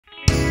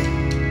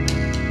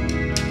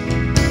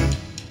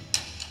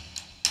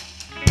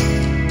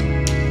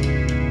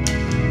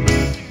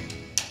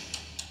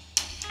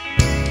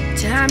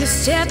Time to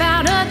step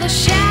out of the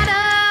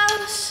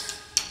shadows.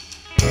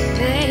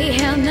 They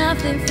held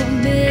nothing for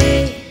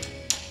me.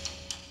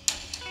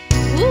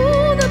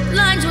 Ooh, the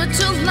blinds were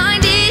too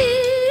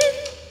blinding.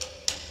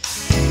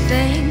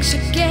 Thanks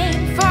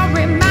again for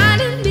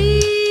reminding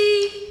me.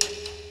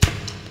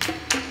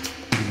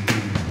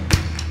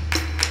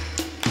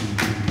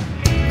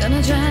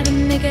 Gonna try to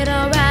make it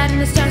alright,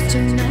 and the stars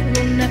tonight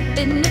will not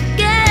in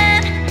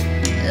again.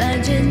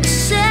 Legend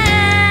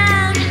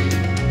said,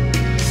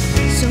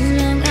 so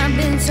long I've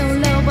been so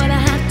low, but I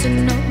had to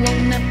know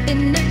won't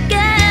happen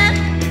again.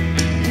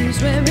 Here's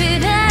where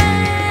it ends.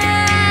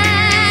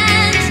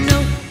 No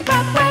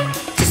right way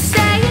to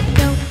say it,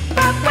 no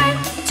right way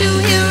to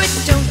hear it.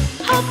 Don't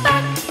hold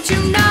back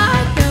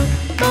tonight, no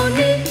more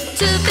need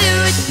to fear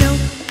it. No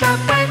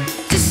right way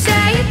to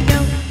say it, no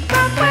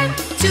right way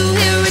to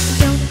hear it.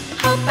 Don't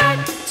hold back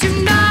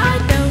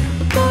tonight, no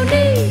more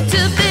need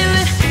to fear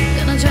it.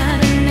 Gonna try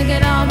to make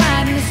it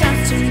alright, and it's out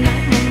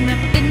tonight won't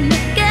happen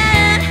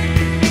again.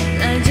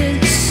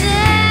 Legend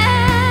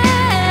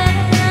said,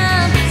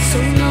 so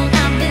long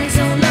I've been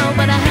so low,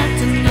 but I had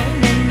to know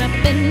won't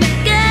happen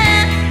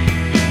again.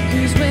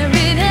 Here's where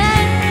it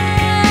ends.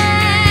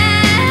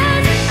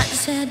 I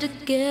just had to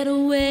get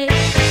away,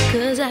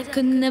 'cause I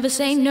could never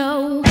say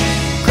no.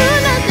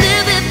 Could not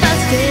live if I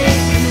stayed.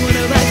 What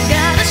have I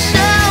gotta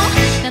show?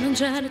 I don't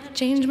try to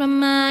change my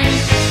mind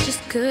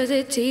just 'cause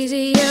it's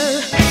easier.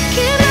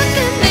 Keep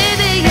looking,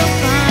 maybe you'll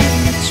find